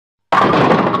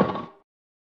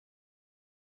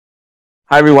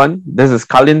Hi everyone, this is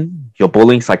Kalin, your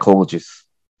bowling psychologist.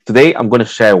 Today I'm going to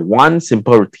share one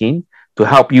simple routine to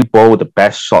help you bowl the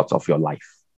best shots of your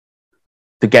life.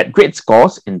 To get great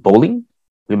scores in bowling,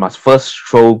 we must first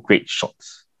throw great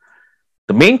shots.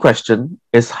 The main question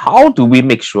is, how do we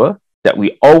make sure that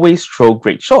we always throw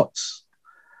great shots?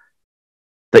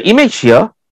 The image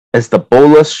here is the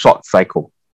bowler's shot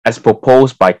cycle as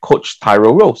proposed by Coach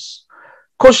Tyro Rose.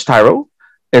 Coach Tyro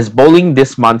is Bowling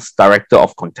This Month's Director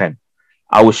of Content.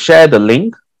 I will share the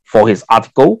link for his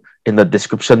article in the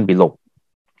description below.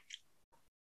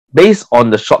 Based on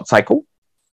the shot cycle,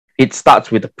 it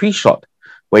starts with a pre-shot,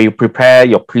 where you prepare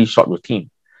your pre-shot routine.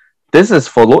 This is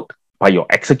followed by your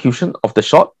execution of the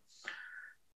shot.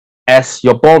 As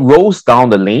your ball rolls down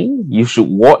the lane, you should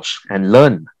watch and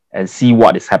learn and see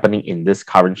what is happening in this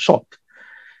current shot.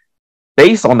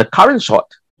 Based on the current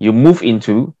shot, you move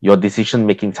into your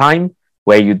decision-making time,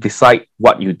 where you decide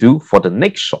what you do for the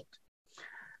next shot.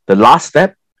 The last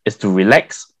step is to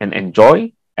relax and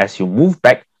enjoy as you move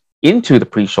back into the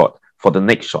pre-shot for the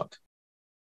next shot.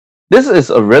 This is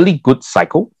a really good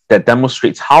cycle that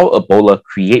demonstrates how a bowler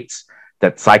creates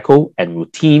that cycle and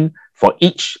routine for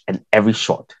each and every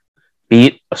shot, be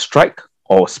it a strike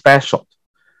or a spare shot.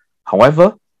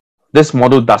 However, this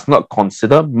model does not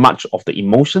consider much of the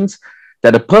emotions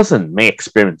that a person may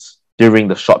experience during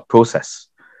the shot process.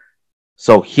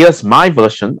 So here's my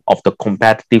version of the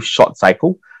competitive shot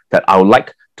cycle that I would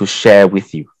like to share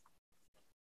with you.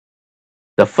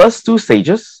 The first two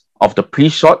stages of the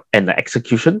pre-shot and the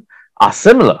execution are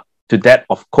similar to that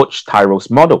of Coach Tyro's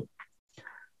model.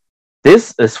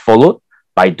 This is followed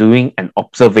by doing an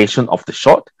observation of the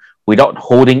shot without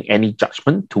holding any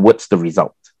judgment towards the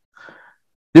result.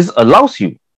 This allows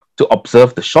you to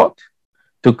observe the shot,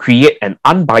 to create an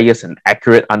unbiased and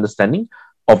accurate understanding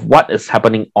of what is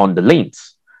happening on the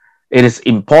lanes. It is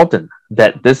important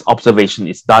that this observation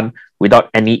is done without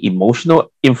any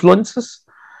emotional influences,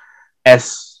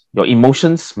 as your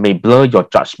emotions may blur your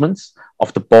judgments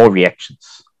of the ball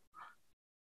reactions.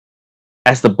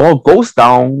 As the ball goes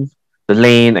down the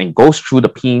lane and goes through the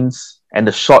pins and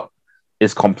the shot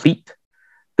is complete,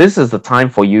 this is the time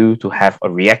for you to have a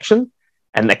reaction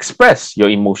and express your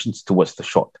emotions towards the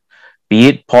shot. Be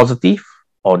it positive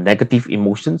or negative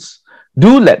emotions,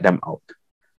 do let them out.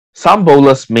 Some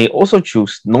bowlers may also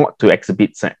choose not to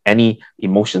exhibit any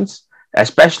emotions,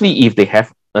 especially if they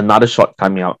have another shot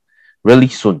coming out really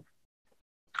soon.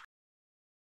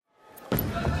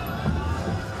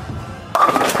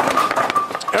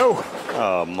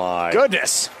 Oh my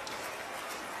goodness.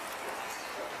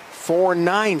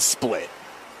 4-9 split.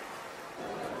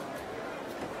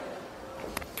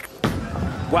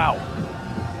 Wow.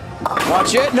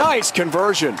 Watch it. Nice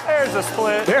conversion. There's a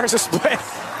split. There's a split.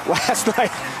 Last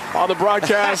night on the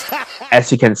broadcast.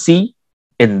 As you can see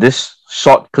in this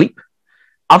short clip,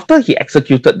 after he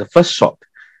executed the first shot,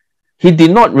 he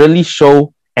did not really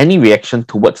show any reaction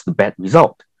towards the bad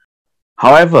result.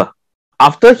 However,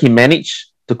 after he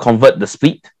managed to convert the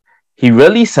split, he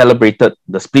really celebrated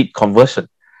the split conversion.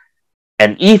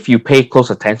 And if you pay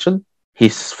close attention,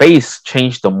 his face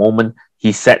changed the moment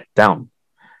he sat down.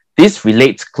 This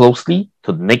relates closely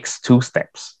to the next two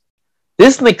steps.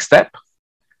 This next step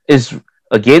is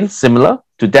again similar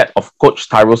to that of Coach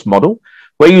Tyro's model,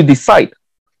 where you decide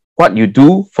what you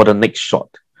do for the next shot.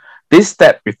 This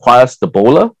step requires the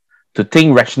bowler to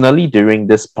think rationally during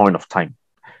this point of time.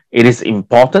 It is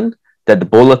important that the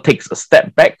bowler takes a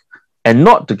step back and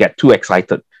not to get too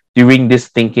excited during this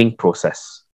thinking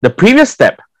process. The previous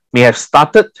step may have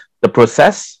started the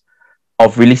process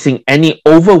of releasing any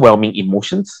overwhelming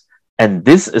emotions, and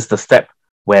this is the step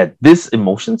where these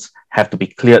emotions have to be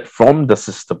cleared from the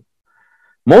system.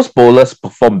 Most bowlers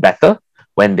perform better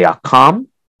when they are calm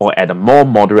or at a more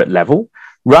moderate level,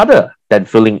 rather than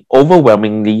feeling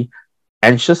overwhelmingly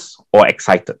anxious or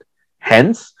excited.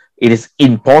 Hence, it is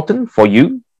important for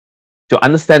you to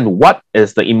understand what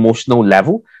is the emotional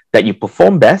level that you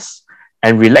perform best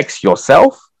and relax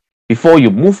yourself before you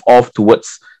move off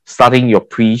towards starting your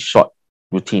pre-shot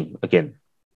routine again.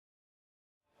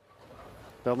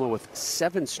 Belmo with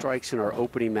 7 strikes in our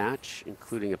opening match,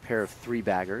 including a pair of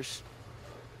 3-baggers.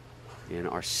 In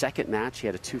our second match, he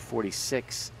had a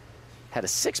 246, had a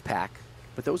 6-pack,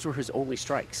 but those were his only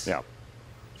strikes. Yeah.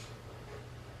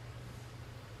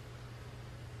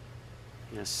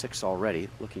 He has 6 already,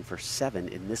 looking for 7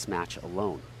 in this match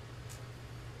alone.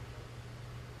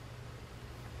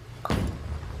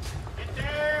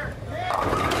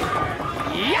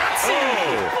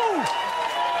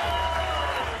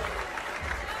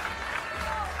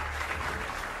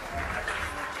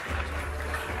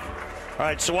 All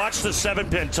right, so watch the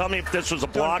 7-pin. Tell me if this was a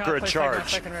block or a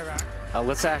charge.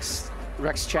 Let's ask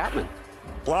Rex Chapman.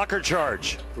 Block or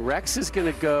charge? Rex is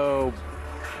going to go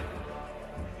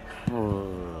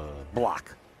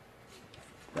block.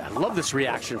 I love this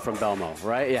reaction from Belmo,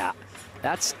 right? Yeah.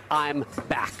 That's I'm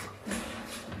back.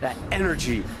 That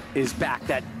energy is back.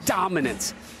 That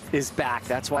dominance is back.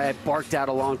 That's why I barked out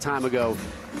a long time ago.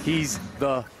 He's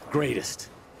the greatest.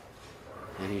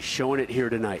 And he's showing it here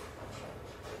tonight.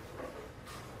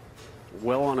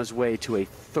 Well on his way to a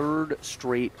third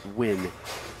straight win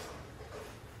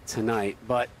tonight,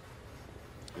 but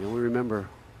you only remember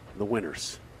the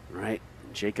winners, right?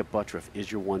 Jacob Buttriff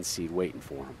is your 1 seed waiting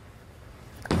for him.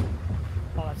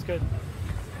 Oh, that's good.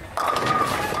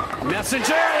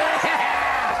 Messenger!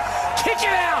 Yeah! Kick it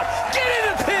out! Get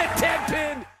in the pit, Ted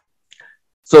Pin!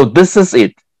 So this is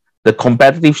it, the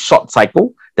competitive shot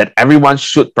cycle that everyone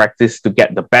should practice to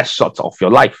get the best shots of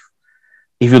your life.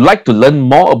 If you'd like to learn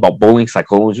more about bowling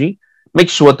psychology, make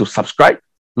sure to subscribe,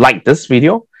 like this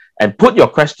video, and put your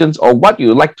questions or what you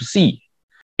would like to see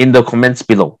in the comments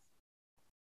below.